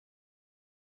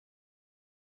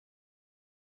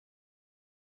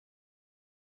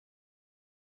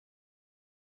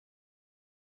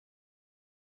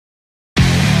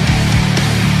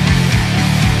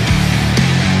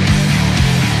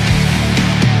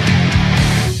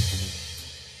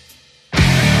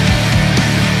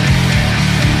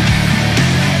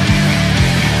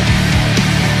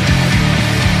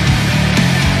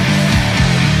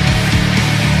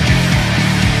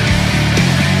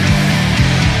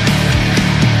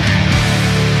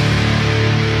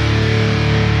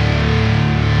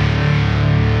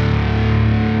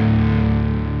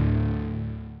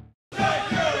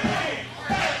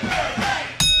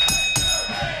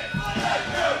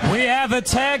the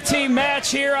tag team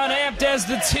match here on Amped as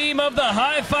the team of the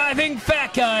high-fiving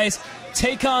fat guys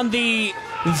take on the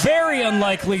very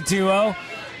unlikely duo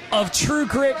of True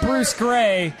Grit Bruce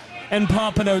Gray and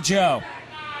Pompano Joe.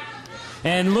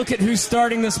 And look at who's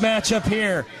starting this matchup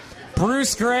here.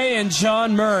 Bruce Gray and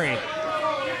Jon Murray,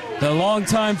 the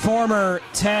longtime former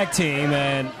tag team,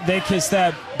 and they kissed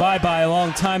that bye-bye a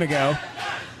long time ago,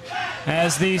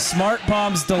 as the Smart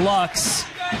Bombs Deluxe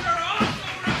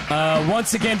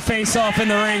once again face off in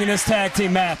the ring in this tag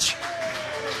team match.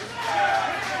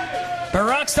 But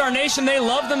Rockstar Nation, they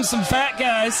love them some fat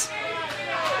guys.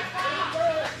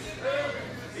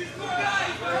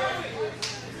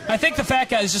 I think the fat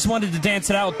guys just wanted to dance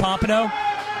it out with Pompano. And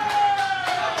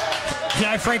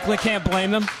I frankly can't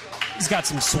blame them. He's got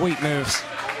some sweet moves.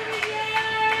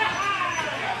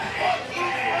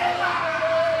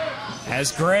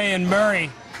 As Gray and Murray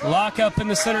lock up in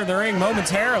the center of the ring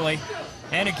momentarily.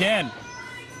 And again.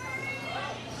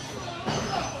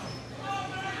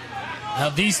 Now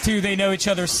these two, they know each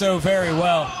other so very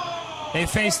well. They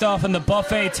faced off in the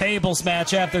buffet tables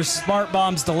match after Smart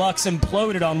Bombs Deluxe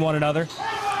imploded on one another.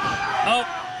 Oh,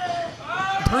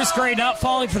 Bruce Gray not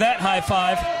falling for that high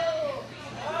five.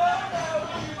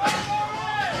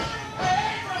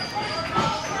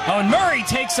 Oh, and Murray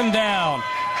takes him down.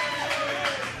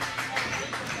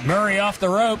 Murray off the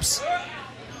ropes.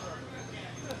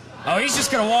 Oh, he's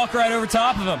just going to walk right over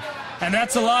top of him. And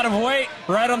that's a lot of weight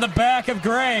right on the back of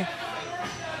Gray.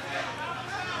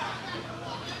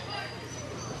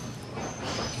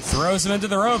 Throws him into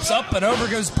the ropes. Up and over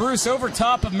goes Bruce over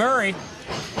top of Murray.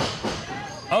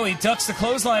 Oh, he ducks the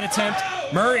clothesline attempt.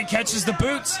 Murray catches the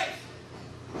boots.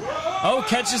 Oh,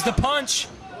 catches the punch.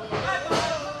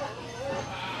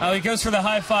 Oh, he goes for the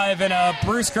high five, and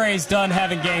Bruce Gray's done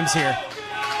having games here.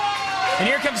 And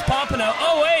here comes Pompano.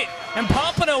 Oh, wait. And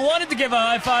Pompano wanted to give a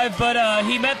high five, but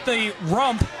he met the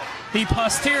rump, the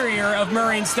posterior of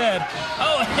Murray instead.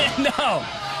 Oh, no.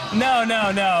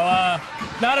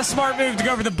 Not a smart move to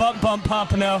go for the bump,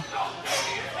 Pompano.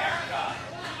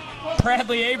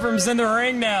 Bradley Abrams in the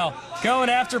ring now, going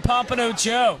after Pompano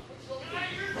Joe.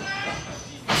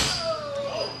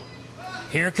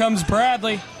 Here comes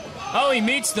Bradley. Oh, he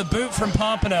meets the boot from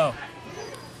Pompano.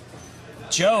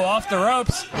 Joe off the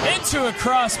ropes, into a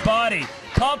crossbody.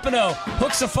 Pompano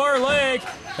hooks a far leg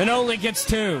and only gets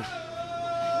two.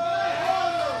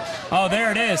 Oh,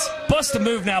 there it is. Bust a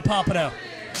move now, Pompano.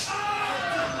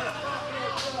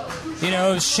 You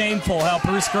know, it was shameful how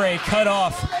Bruce Gray cut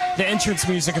off the entrance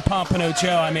music of Pompano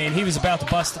Joe. I mean, he was about to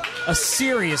bust a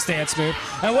serious dance move.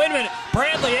 And wait a minute,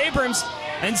 Bradley Abrams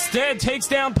instead takes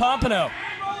down Pompano.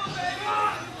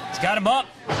 He's got him up,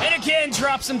 and again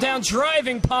drops him down,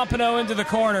 driving Pompano into the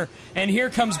corner. And here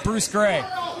comes Bruce Gray.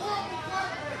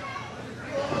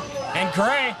 And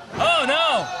Gray, oh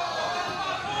no!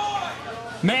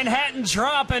 Manhattan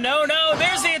drop, and oh no,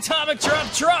 there's the atomic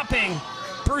drop, dropping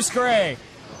Bruce Gray.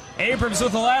 Abrams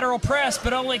with a lateral press,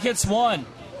 but only gets one.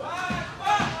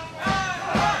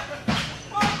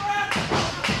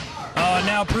 Oh, and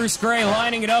now Bruce Gray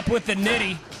lining it up with the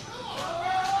nitty.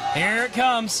 Here it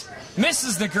comes.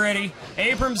 Misses the gritty.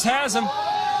 Abrams has him.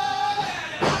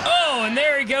 Oh, and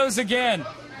there he goes again.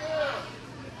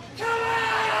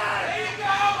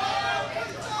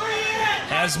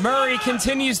 As Murray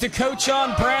continues to coach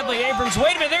on Bradley Abrams.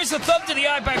 Wait a minute, there's a thumb to the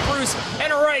eye by Bruce,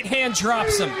 and a right hand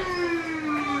drops him.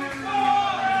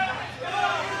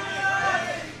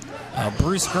 Oh,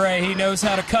 Bruce Gray, he knows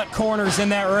how to cut corners in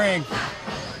that ring.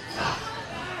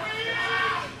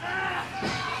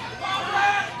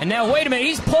 And now, wait a minute,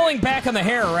 he's pulling back on the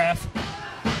hair, ref.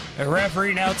 The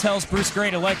referee now tells Bruce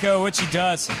Gray to let go, which he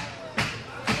does.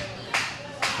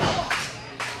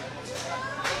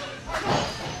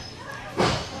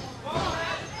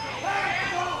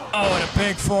 Oh, and a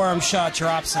big forearm shot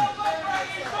drops him.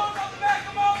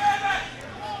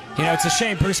 You know, it's a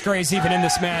shame Bruce Gray's even in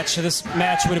this match. This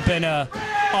match would have been an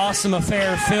awesome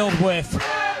affair filled with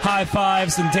high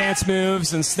fives and dance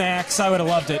moves and snacks. I would have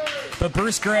loved it. But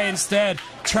Bruce Gray instead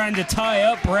trying to tie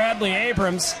up Bradley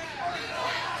Abrams.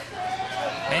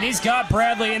 And he's got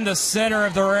Bradley in the center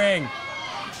of the ring.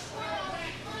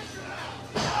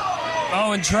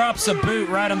 Oh, and drops a boot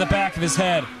right on the back of his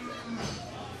head.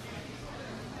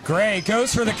 Gray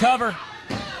goes for the cover.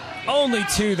 Only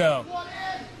two, though.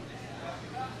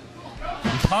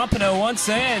 And Pompano wants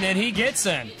in, and he gets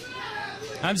in.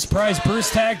 I'm surprised Bruce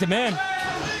tagged him in,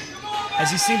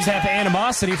 as he seems to have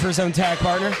animosity for his own tag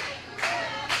partner.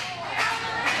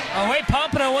 Oh, wait,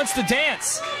 Pompano wants to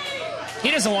dance.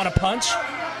 He doesn't want to punch.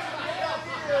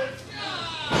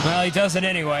 Well, he does it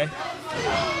anyway.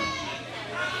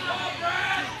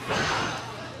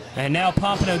 And now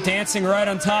Pompano dancing right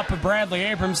on top of Bradley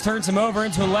Abrams, turns him over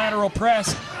into a lateral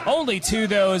press. Only 2,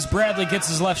 though, as Bradley gets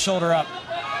his left shoulder up.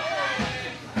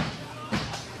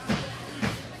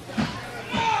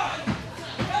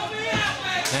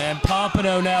 And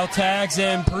Pompano now tags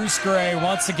in Bruce Gray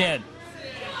once again.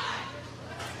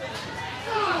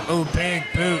 Oh, big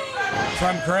boot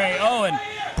from Gray. Oh, and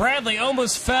Bradley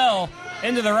almost fell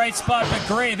into the right spot, but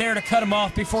Gray there to cut him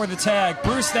off before the tag.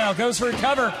 Bruce now goes for a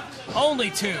cover. Only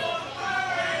 2.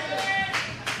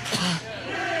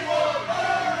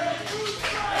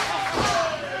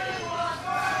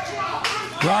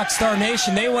 Rockstar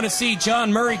Nation, they want to see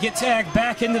Jon Murray get tagged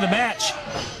back into the match.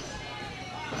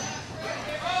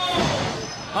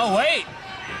 Oh, wait.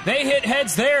 They hit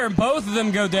heads there, and both of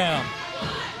them go down.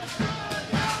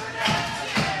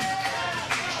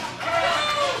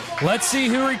 Let's see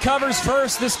who recovers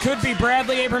first. This could be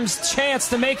Bradley Abrams' chance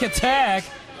to make a tag.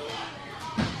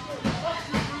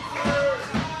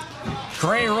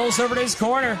 Gray rolls over to his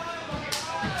corner.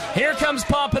 Here comes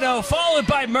Pompano, followed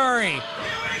by Murray.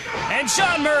 And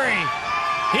Jon Murray,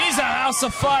 he's a house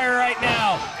of fire right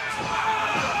now.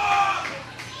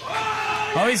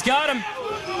 Oh, he's got him.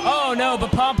 Oh, no,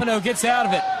 but Pompano gets out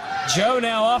of it. Joe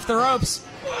now off the ropes.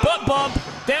 Butt bump.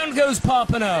 Down goes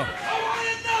Pompano.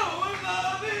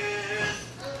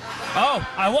 Oh,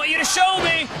 I want you to show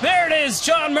me. There it is.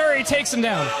 Jon Murray takes him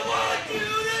down.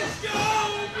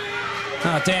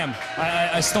 Oh, damn.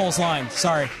 I stole his line.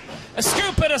 Sorry. A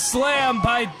scoop and a slam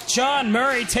by Jon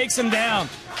Murray takes him down.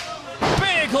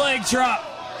 Big leg drop.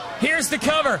 Here's the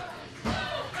cover.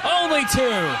 Only 2.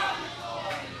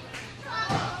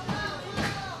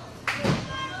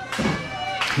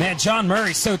 Man, Jon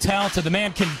Murray's so talented. The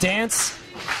man can dance,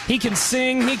 he can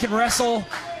sing, he can wrestle,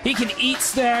 he can eat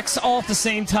snacks all at the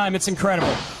same time. It's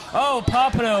incredible. Oh,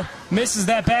 Pompano misses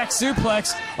that back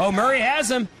suplex. Oh, Murray has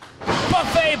him.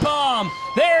 Buffet bomb.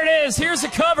 There it is. Here's the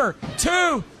cover.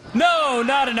 2. No,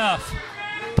 not enough.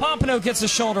 Pompano gets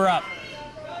his shoulder up.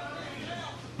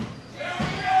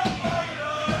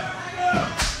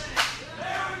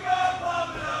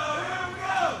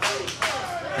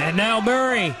 And now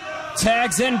Murray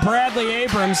tags in Bradley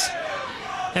Abrams.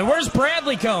 And where's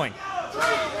Bradley going?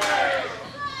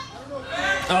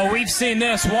 Oh, we've seen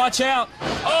this. Watch out.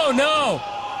 Oh, no.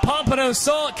 Pompano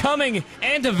saw it coming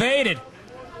and evaded.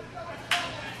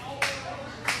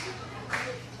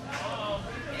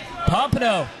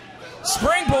 Pompano,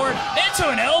 springboard into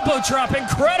an elbow drop.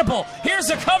 Incredible. Here's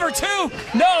a cover, too.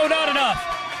 No, not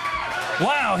enough.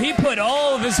 Wow, he put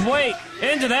all of his weight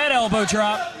into that elbow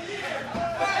drop.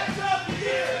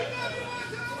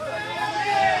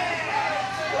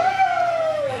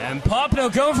 And Pompano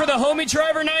going for the homie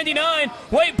driver 99.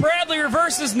 Wait, Bradley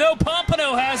reverses. No,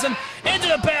 Pompano has him into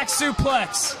the back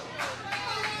suplex.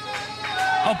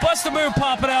 Oh, bust a move,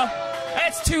 Pompano.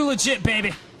 That's too legit,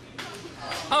 baby.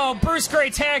 Oh, Bruce Gray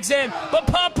tags in, but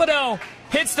Pompano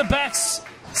hits the back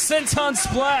senton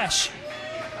splash.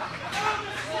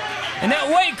 And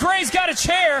now, wait, Gray's got a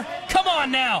chair. Come on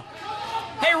now.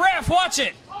 Hey, ref, watch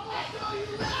it.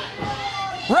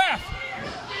 Ref.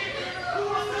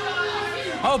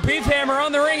 Oh, Beef Hammer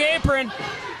on the ring apron.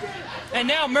 And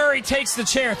now Murray takes the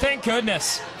chair. Thank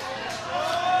goodness.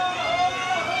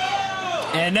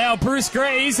 And now Bruce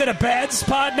Gray, he's in a bad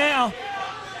spot now.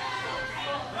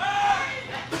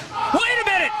 Wait a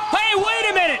minute. Hey, wait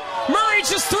a minute. Murray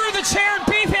just threw the chair in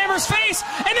Beef Hammer's face.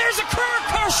 And there's a curb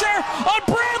crusher on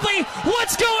Bradley.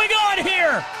 What's going on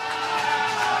here?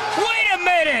 Wait a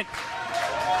minute.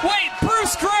 Wait,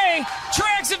 Bruce Gray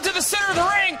drags him to the center of the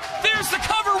ring. There's the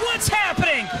cover. What's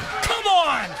happening? Come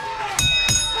on.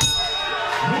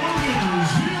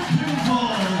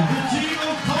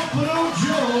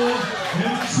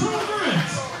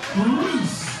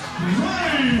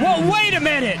 Well, wait a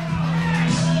minute.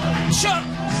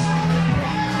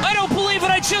 I don't believe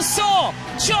what I just saw.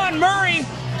 Jon Murray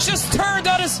just turned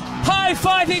on his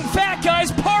high-fiving fat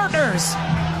guy's partners.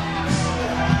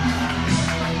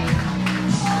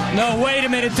 No, wait a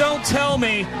minute. Don't tell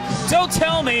me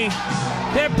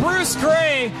that Bruce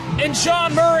Gray and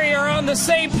Jon Murray are on the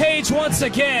same page once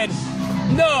again.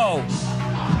 No.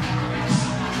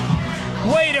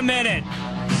 Wait a minute.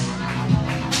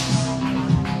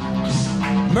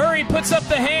 Murray puts up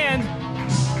the hand.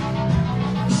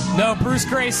 No, Bruce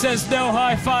Gray says no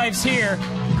high fives here.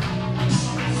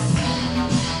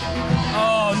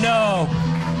 Oh, no.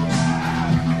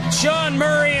 Jon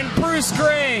Murray and Bruce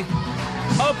Gray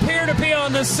appear to be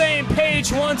on the same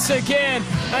page once again,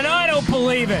 and I don't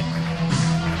believe it.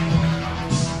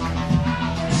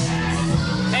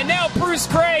 And now Bruce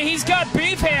Gray, he's got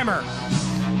Beef Hammer.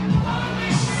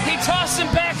 He tossed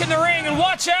him back in the ring, and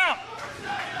watch out.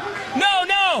 No,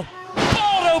 no!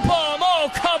 Baldo bomb! Oh,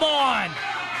 come on!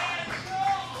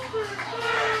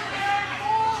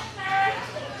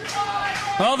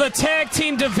 Well, the tag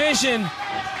team division,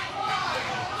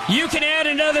 you can add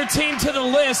another team to the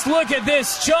list. Look at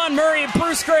this. Jon Murray and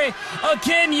Bruce Gray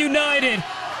again united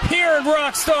here in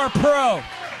Rockstar Pro.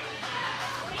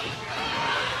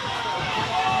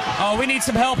 Oh, we need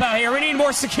some help out here. We need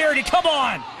more security. Come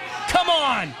on. Come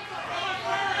on.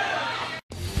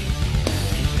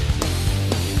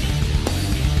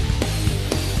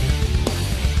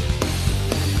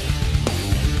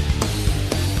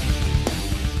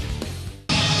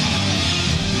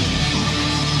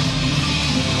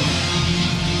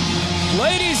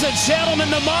 Ladies and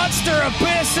gentlemen, the Monster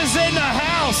Abyss is in the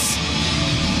house.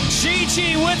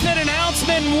 Gigi with an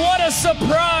announcement. What a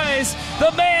surprise.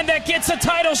 The man that gets a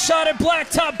title shot at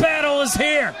Blacktop Battle is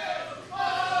here.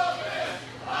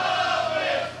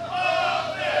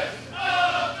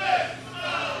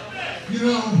 You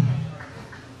know,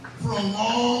 for a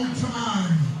long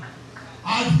time,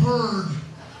 I've heard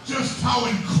just how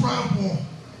incredible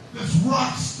this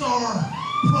Rockstar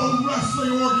Pro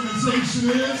Wrestling organization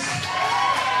is.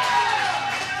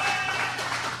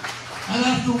 And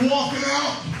after walking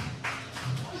out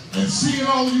and seeing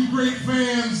all you great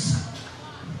fans,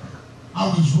 I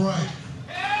was right.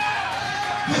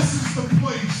 This is the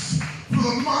place for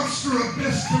the Monster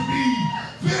Abyss to be.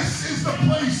 This is the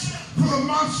place for the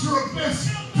Monster Abyss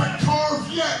to carve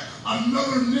yet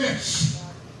another niche.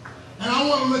 And I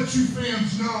want to let you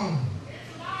fans know,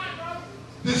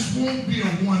 this won't be a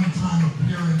one-time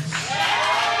appearance.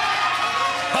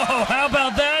 Oh, how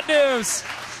about that news?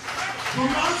 The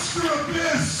Monster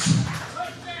Abyss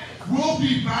will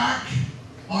be back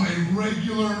on a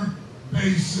regular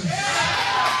basis.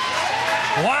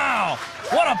 Wow,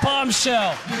 what a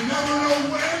bombshell. You never know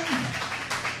when,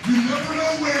 you never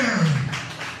know where,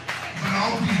 but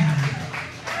I'll be here.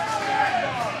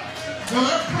 Now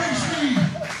that brings me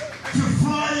to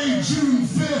Friday, June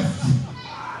 5th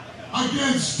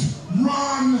against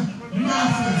Ron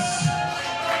Mathis.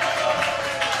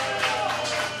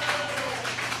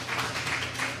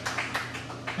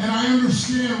 And I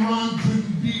understand Ron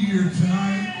couldn't be here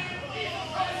tonight.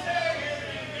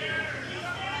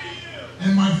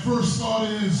 And my first thought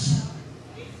is,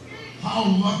 how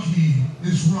lucky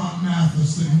is Ron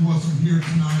Mathis that he wasn't here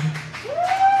tonight?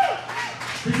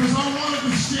 Because I wanted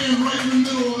to stand right in the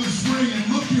middle of this ring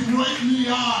and look him right in the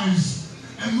eyes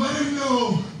and let him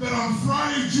know that on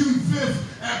Friday, June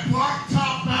 5th at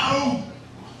Blacktop Battle,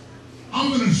 I'm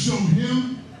going to show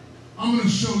him, I'm going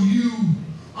to show you,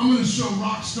 I'm going to show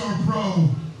Rockstar Pro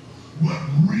what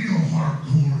real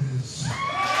hardcore is.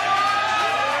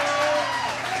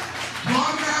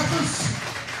 Ron Mathis,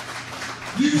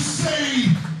 you say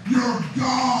you're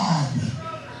God.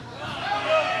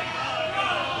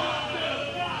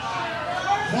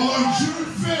 Well, on June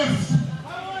 5th,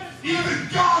 even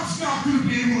God's not going to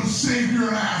be able to save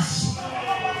your ass.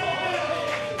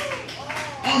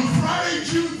 On Friday,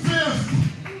 June 5th,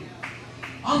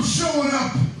 I'm showing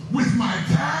up with my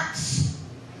tacks,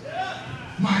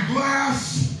 my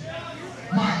glass,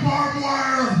 my barbed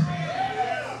wire,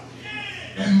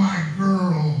 and my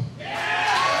girl.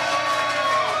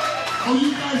 Oh,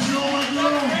 you guys know my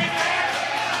girl?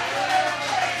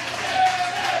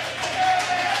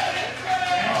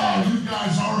 Oh, you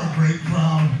guys are a great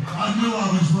crowd. I knew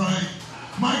I was right.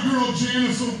 My girl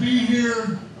Janice will be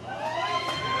here.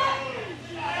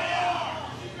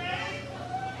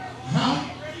 Huh?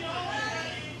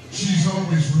 She's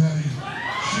always ready.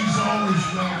 She's always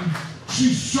ready.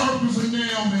 She's sharp as a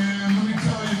nail, man. Let me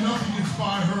tell you, nothing gets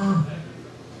by her.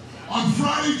 On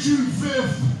Friday, June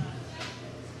 5th,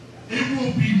 it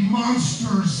will be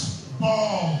Monsters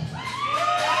Ball.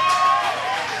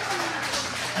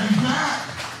 And that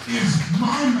is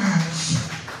my match.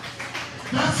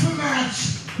 That's the match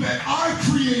that I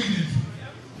created.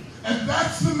 And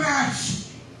that's the match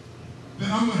that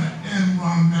I'm going to end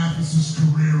Ron Mathis's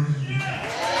career in.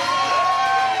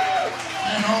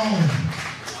 And oh,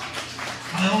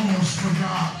 I almost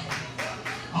forgot.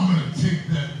 I'm going to take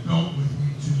that belt with me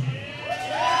too.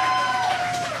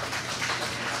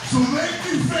 So thank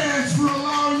you fans for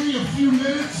allowing me a few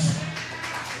minutes.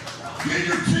 Get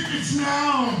your tickets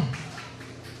now,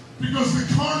 because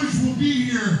the carnage will be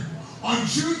here on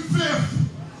June 5th.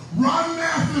 Ron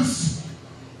Mathis,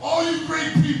 all you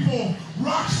great people,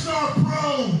 Rockstar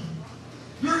Pro,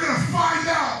 you're going to find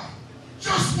out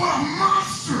just what a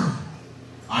monster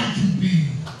I can be.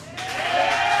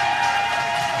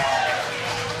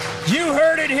 You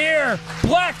heard it here.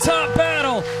 Blacktop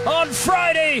Battle on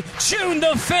Friday, June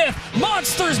the 5th.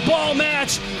 Monsters Ball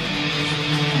match.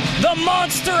 The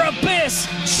Monster Mr.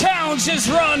 Abyss challenges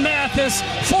Ron Mathis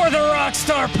for the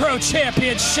Rockstar Pro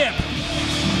Championship.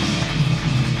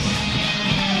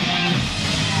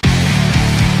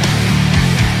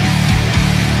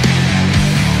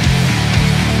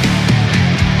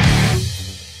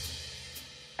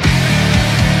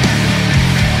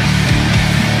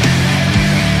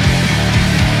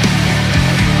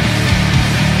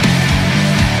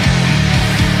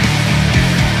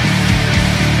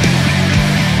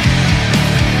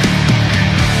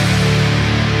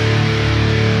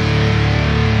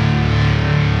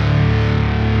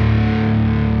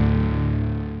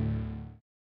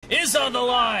 Is on the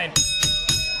line.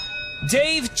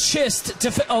 Dave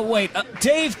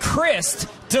Crist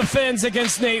defends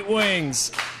against Nate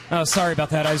Wings. Oh, sorry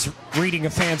about that. I was reading a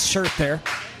fan's shirt there.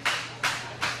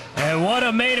 And what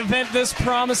a main event this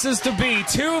promises to be.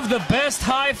 Two of the best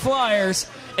high flyers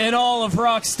in all of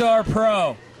Rockstar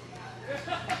Pro.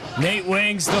 Nate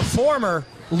Wings, the former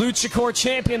LuchaCore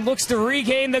champion, looks to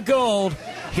regain the gold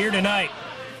here tonight.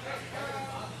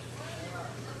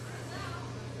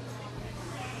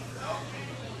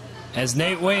 As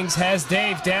Nate Wings has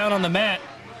Dave down on the mat.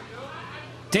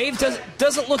 Dave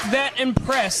doesn't look that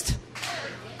impressed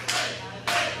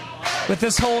with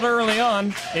this hold early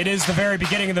on. It is the very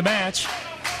beginning of the match.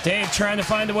 Dave trying to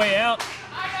find a way out.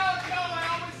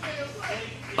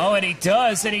 Oh, and he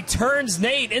does, and he turns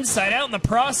Nate inside out in the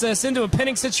process into a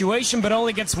pinning situation, but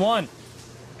only gets one.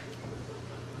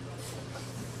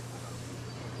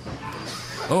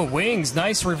 Oh, Wings,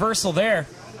 nice reversal there.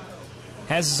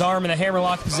 Has his arm in the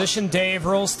hammerlock position. Dave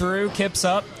rolls through, kips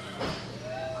up.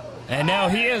 And now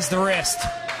he is the wrist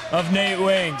of Nate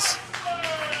Wings.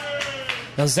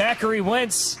 Now Zachary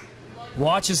Wentz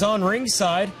watches on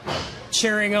ringside,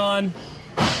 cheering on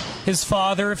his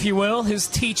father, if you will, his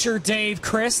teacher, Dave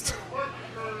Crist.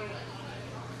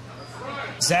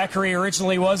 Zachary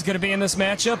originally was going to be in this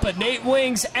matchup, but Nate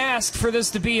Wings asked for this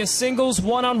to be a singles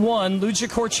one-on-one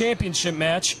LuchaCore Championship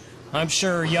match. I'm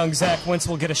sure young Zach Wentz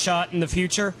will get a shot in the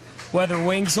future, whether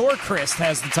Wings or Crist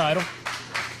has the title.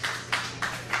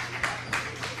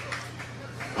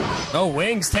 Oh,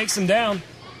 Wings takes him down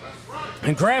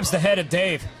and grabs the head of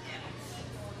Dave.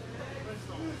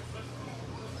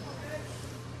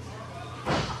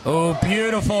 Oh,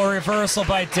 beautiful reversal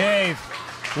by Dave.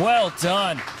 Well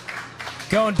done.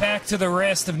 Going back to the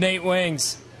wrist of Nate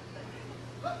Wings.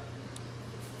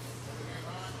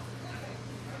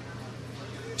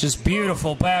 Just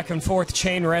beautiful back and forth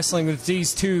chain wrestling with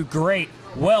these two great,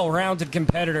 well-rounded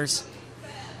competitors.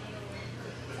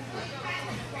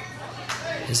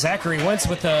 Zachary Wentz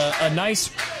with a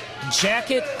nice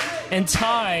jacket and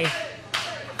tie,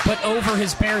 but over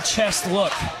his bare chest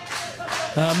look.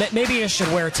 Maybe I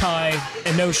should wear a tie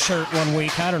and no shirt one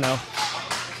week. I don't know.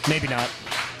 Maybe not.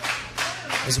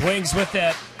 His Wings with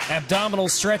that abdominal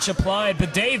stretch applied,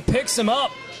 but Dave picks him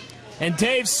up, and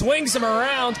Dave swings him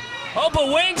around. Oh, but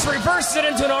Wings reverses it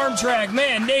into an arm drag.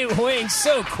 Man, Nate Wings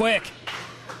so quick.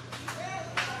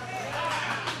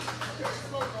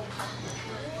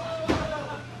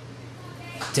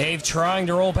 Dave trying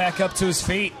to roll back up to his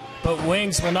feet, but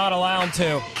Wings will not allow him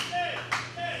to.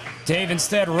 Dave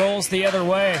instead rolls the other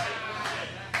way.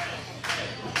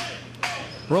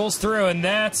 Rolls through, and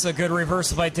that's a good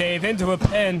reversal by Dave into a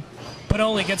pin, but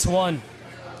only gets one.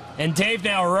 And Dave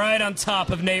now right on top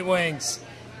of Nate Wings.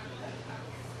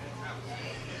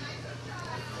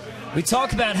 We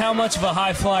talk about how much of a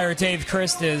high flyer Dave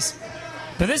Crist is,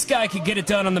 but this guy could get it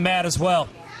done on the mat as well.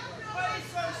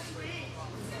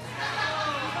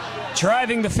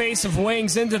 Driving the face of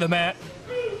Wings into the mat.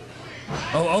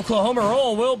 Oh, Oklahoma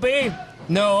roll will be.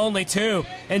 No, only two.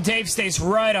 And Dave stays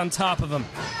right on top of him.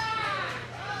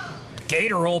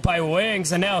 Gator roll by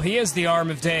Wings, and now he is the arm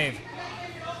of Dave.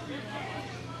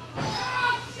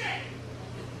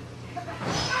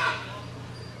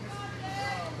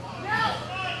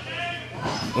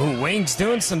 Ooh, Wings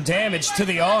doing some damage to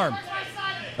the arm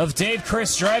of Dave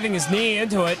Crist, driving his knee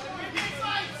into it.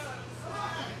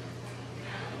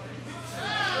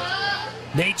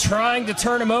 Nate trying to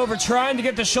turn him over, trying to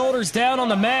get the shoulders down on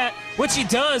the mat, which he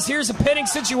does. Here's a pinning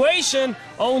situation.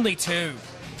 Only two.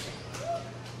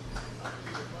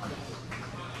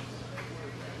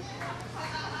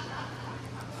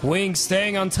 Wings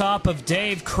staying on top of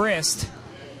Dave Crist.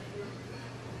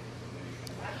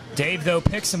 Dave, though,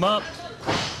 picks him up.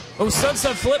 Oh,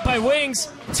 sunset flip by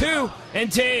Wings. Two, and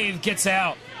Dave gets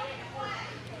out.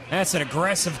 That's an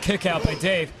aggressive kick out by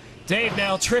Dave. Dave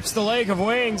now trips the leg of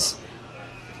Wings.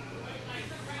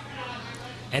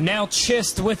 And now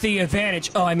Chist with the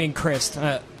advantage. Oh, I mean Crist.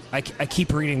 I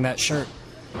keep reading that shirt.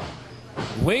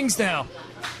 Wings now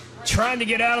trying to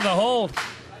get out of the hold.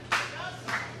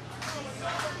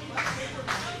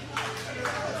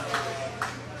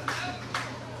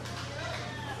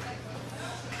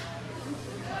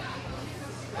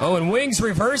 Oh, and Wings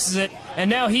reverses it, and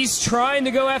now he's trying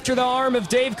to go after the arm of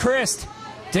Dave Crist.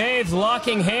 Dave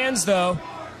locking hands, though,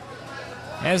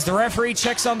 as the referee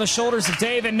checks on the shoulders of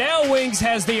Dave, and now Wings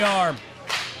has the arm.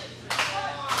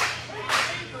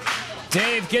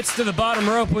 Dave gets to the bottom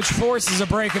rope, which forces a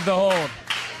break of the hold.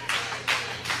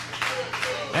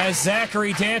 As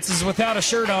Zachary dances without a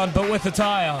shirt on, but with a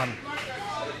tie on.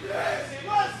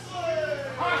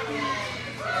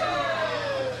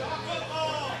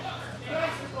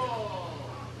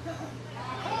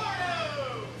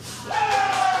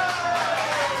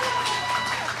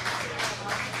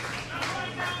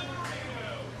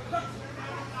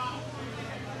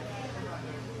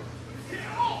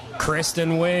 Crist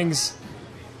and Wings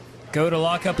go to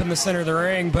lock up in the center of the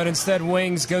ring, but instead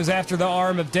Wings goes after the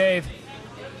arm of Dave.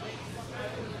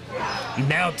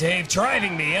 Now Dave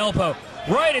driving the elbow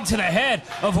right into the head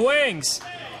of Wings.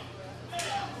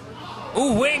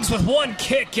 Ooh, Wings with one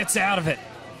kick gets out of it.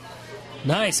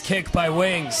 Nice kick by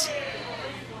Wings.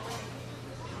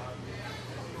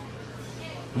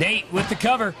 Nate with the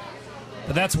cover,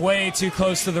 but that's way too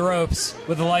close to the ropes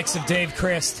with the likes of Dave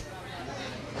Crist.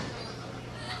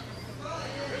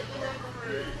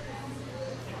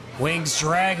 Wings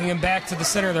dragging him back to the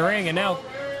center of the ring and now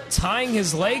tying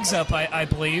his legs up, I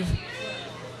believe.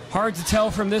 Hard to tell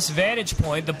from this vantage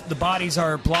point. The bodies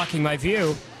are blocking my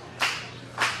view.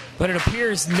 But it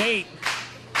appears Nate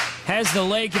has the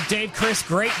leg of Dave Crist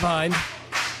grapevine.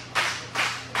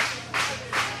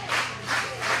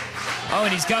 Oh,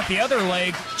 and he's got the other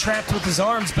leg trapped with his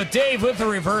arms, but Dave with the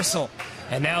reversal.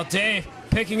 And now Dave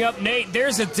picking up Nate.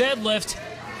 There's a deadlift.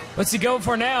 What's he going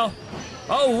for now?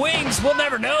 Oh, Wings, we'll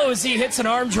never know as he hits an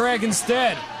arm drag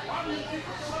instead.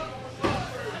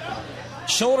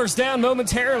 Shoulders down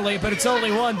momentarily, but it's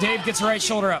only one. Dave gets right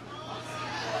shoulder up.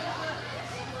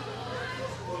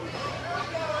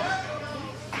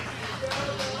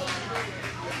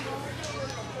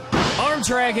 Arm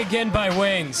drag again by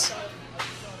Wings.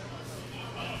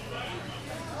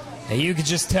 And you could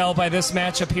just tell by this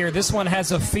matchup here, this one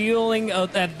has a feeling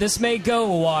that this may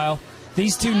go a while.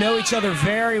 These two know each other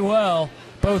very well,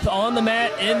 both on the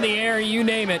mat, in the air, you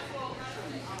name it.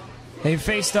 They've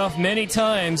faced off many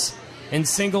times in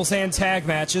singles and tag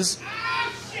matches.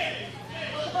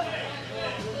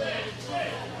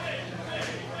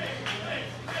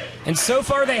 And so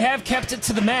far they have kept it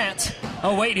to the mat.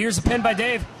 Oh wait, here's a pin by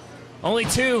Dave. Only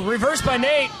two, reversed by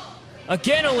Nate.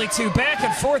 Again, only two, back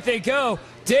and forth they go.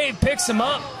 Dave picks him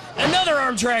up. Another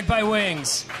arm drag by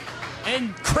Wings.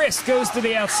 And Crist goes to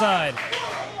the outside.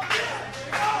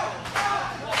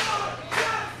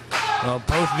 Well,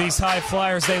 both of these high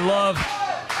flyers, they love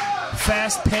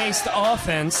fast-paced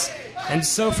offense, and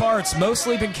so far it's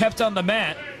mostly been kept on the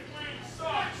mat,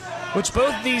 which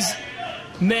both of these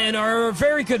men are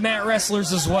very good mat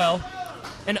wrestlers as well.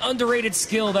 An underrated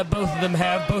skill that both of them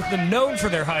have, both of them known for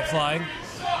their high flying.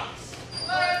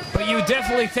 But you would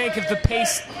definitely think if the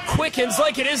pace quickens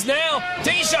like it is now,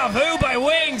 deja vu by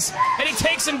Wings, and he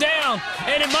takes him down,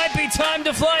 and it might be time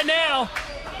to fly now.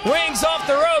 Wings off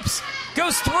the ropes,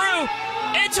 goes through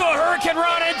into a Hurricane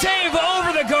Rana, and Dave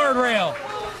over the guardrail.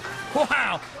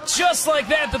 Wow, just like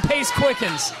that, the pace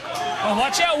quickens. Oh,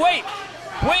 watch out, wait.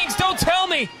 Wings, don't tell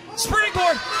me.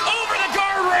 Springboard over the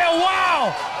guardrail,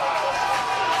 wow.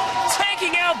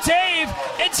 Taking out Dave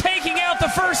and taking out the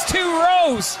first two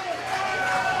rows.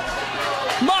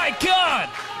 My God!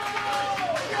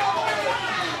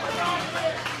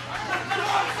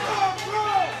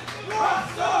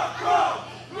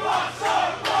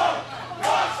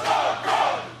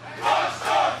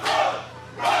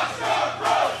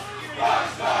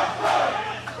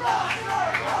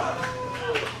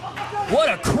 What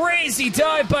a crazy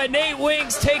dive by Nate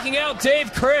Wings, taking out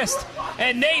Dave Crist.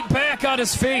 And Nate back on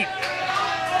his feet.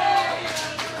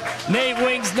 Nate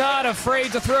Wings not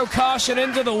afraid to throw caution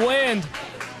into the wind,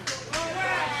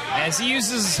 as he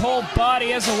uses his whole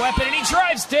body as a weapon, and he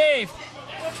drives Dave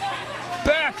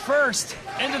back first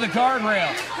into the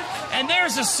guardrail. And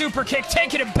there's a super kick,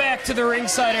 taking him back to the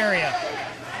ringside area.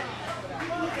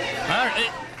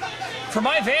 From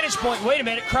my vantage point, wait a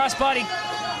minute, crossbody,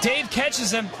 Dave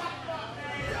catches him.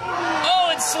 Oh,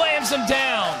 and slams him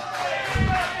down.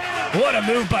 What a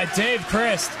move by Dave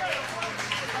Crist.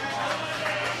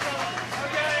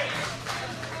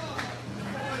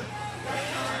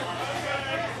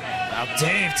 Now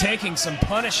Dave taking some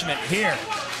punishment here.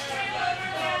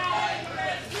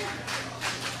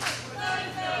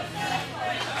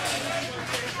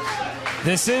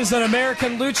 This is an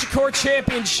American Luchador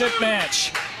Championship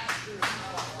match.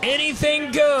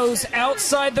 Anything goes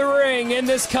outside the ring in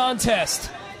this contest.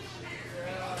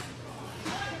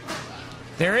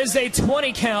 There is a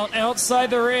 20 count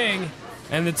outside the ring,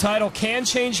 and the title can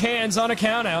change hands on a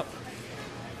count out.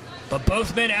 But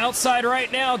both men outside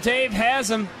right now. Dave has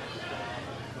him.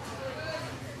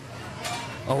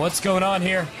 Oh, what's going on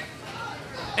here?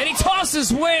 And he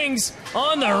tosses Wings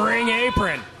on the ring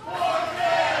apron.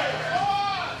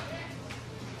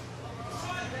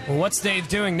 Well, what's Dave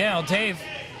doing now? Dave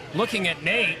looking at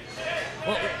Nate.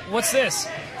 Well, what's this?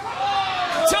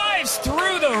 Dives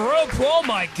through the rope. Oh,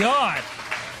 my God.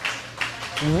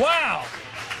 Wow.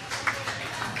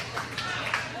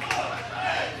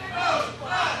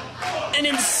 An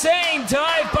insane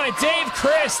dive by Dave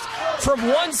Crist from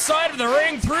one side of the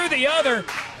ring through the other,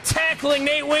 tackling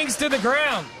Nate Wings to the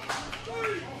ground.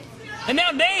 And now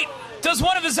Nate does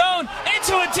one of his own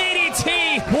into a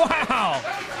DDT. Wow.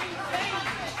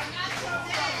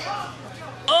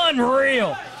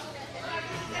 Unreal.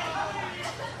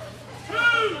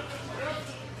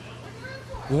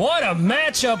 What a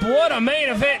matchup, what a main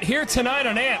event here tonight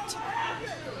on Amped.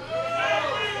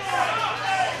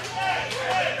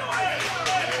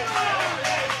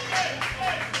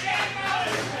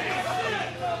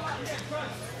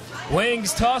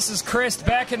 Wings tosses Crist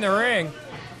back in the ring.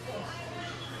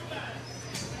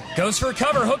 Goes for a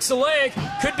cover, hooks a leg.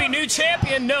 Could be new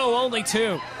champion. No, only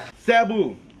two.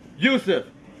 Sabu, Yusuf,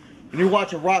 and you're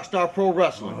watching Rockstar Pro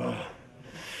Wrestling.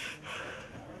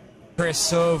 Crist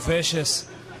so vicious.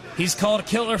 He's called a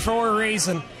killer for a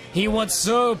reason. He wants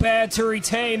so bad to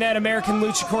retain that American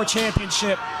Luchador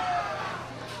Championship.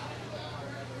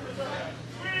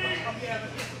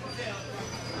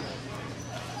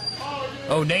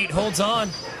 Oh, Nate holds on.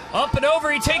 Up and over,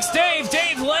 he takes Dave.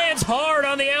 Dave lands hard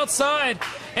on the outside.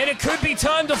 And it could be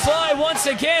time to fly once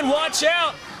again. Watch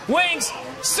out. Wings,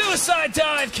 suicide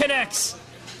dive connects.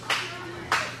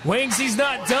 Wings, he's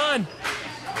not done.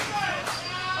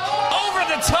 Over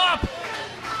the top.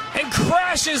 And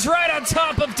crashes right on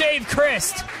top of Dave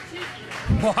Crist.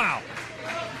 Wow.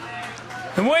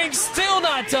 And Wings still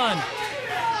not done.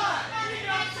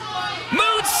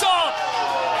 Moonsault.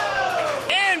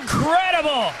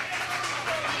 Incredible.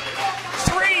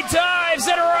 3 dives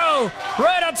in a row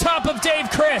right on top of Dave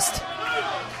Crist.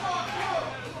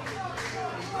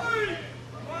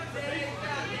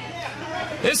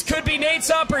 This could be Nate's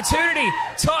opportunity.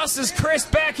 Tosses Crist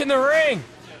back in the ring.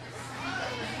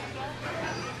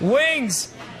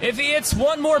 Wings, if he hits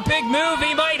one more big move,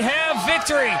 he might have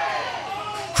victory.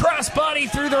 Crossbody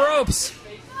through the ropes.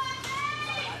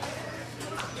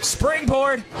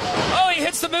 Springboard. Oh, he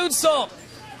hits the moonsault.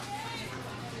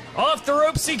 Off the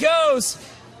ropes he goes.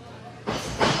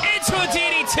 Into a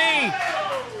DDT.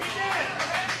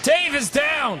 Dave is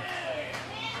down.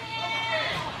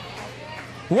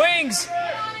 Wings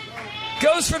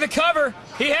goes for the cover.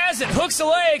 He has it. Hooks a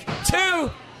leg. 2.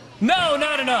 No,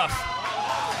 not enough.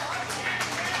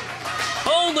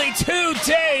 Only 2.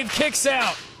 Dave kicks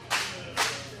out.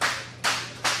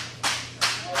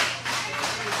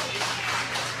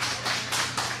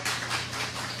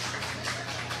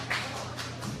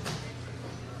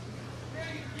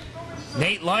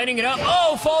 Nate lining it up.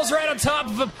 Oh, falls right on top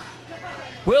of him.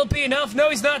 Will it be enough? No,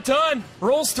 he's not done.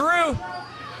 Rolls through.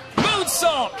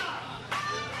 Moonsault.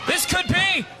 This could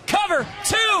be. Cover.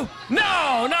 2.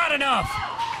 No, not enough.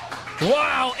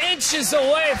 Wow, inches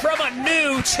away from a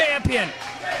new champion.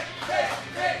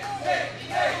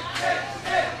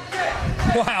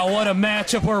 Wow, what a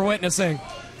matchup we're witnessing.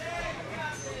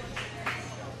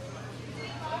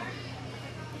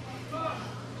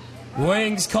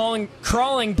 Wings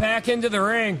crawling back into the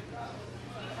ring.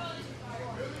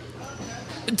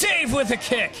 Dave with a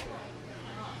kick.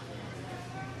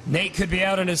 Nate could be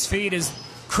out on his feet as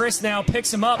Crist now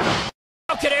picks him up.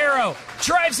 Falcon arrow.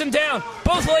 Drives him down.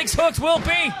 Both legs hooked. Will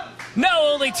be.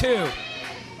 No, only 2.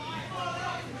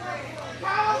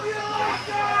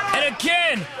 And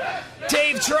again,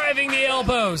 Dave driving the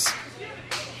elbows.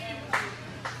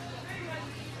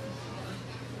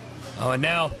 Oh, and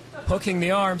now hooking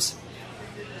the arms.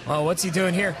 Oh, what's he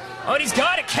doing here? Oh, and he's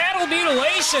got it. Cattle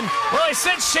mutilation. Well, I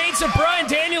said shades of Bryan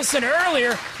Danielson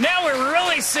earlier. Now we're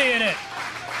really seeing it.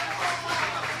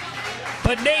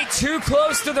 But Nate, too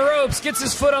close to the ropes, gets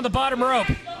his foot on the bottom rope.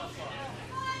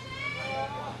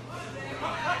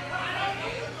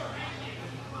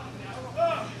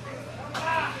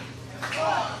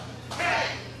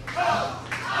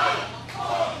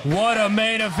 What a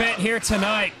main event here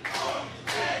tonight.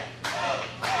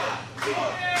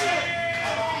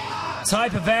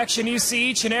 Type of action you see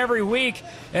each and every week.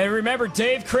 And remember,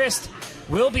 Dave Crist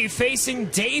will be facing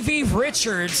Davey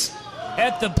Richards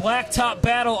at the Blacktop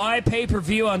Battle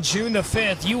iPay-per-view on June the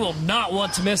 5th. You will not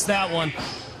want to miss that one.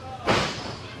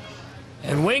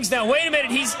 And Wings now, wait a minute,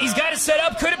 he's got it set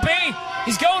up. Could it be?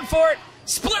 He's going for it.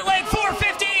 Split leg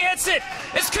 450, he hits it.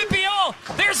 This could be all.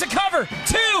 There's the cover. 2.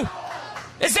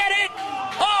 Is that it?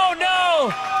 Oh,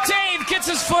 no. Dave gets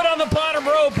his foot on the bottom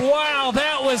rope. Wow,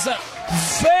 that was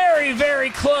very, very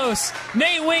close.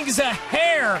 Nate Wings a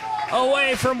hair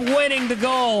away from winning the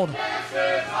gold. This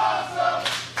is awesome.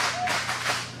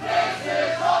 This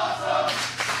is awesome.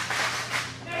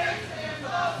 This is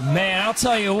awesome. Man, I'll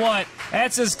tell you what,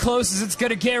 that's as close as it's going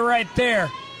to get right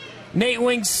there. Nate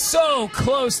Wings so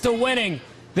close to winning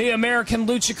the American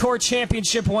Luchacore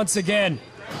Championship once again.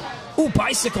 Ooh,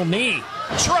 bicycle knee.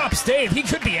 Drops Dave. He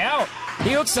could be out.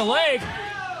 He hooks a leg.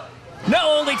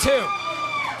 No, only 2.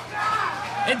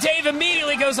 And Dave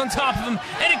immediately goes on top of him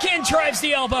and again drives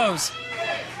the elbows.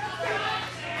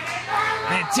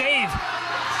 And Dave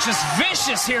just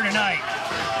vicious here tonight.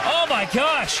 Oh my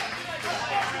gosh.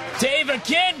 Dave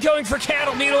again going for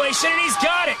cattle mutilation, and he's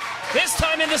got it. This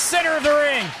time in the center of the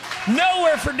ring.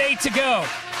 Nowhere for Nate to go.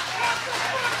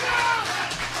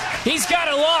 He's got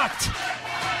it locked.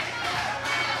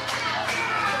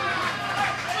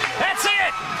 That's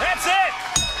it. That's it.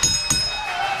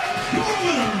 Your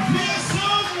winner via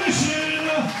submission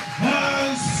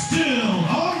and still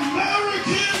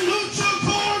American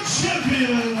Luchacore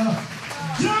Champion,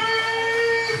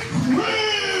 Dave Crist.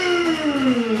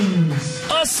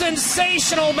 A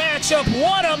sensational matchup.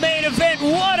 What a main event.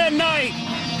 What a night.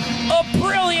 A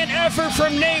brilliant effort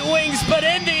from Nate Wings, but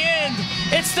in the end,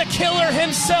 it's the killer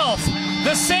himself,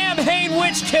 the Sam Hain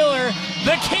Witch Killer,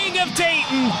 the King of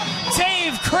Dayton,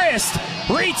 Dave Crist,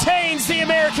 retains the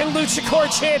American Luchacore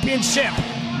Championship.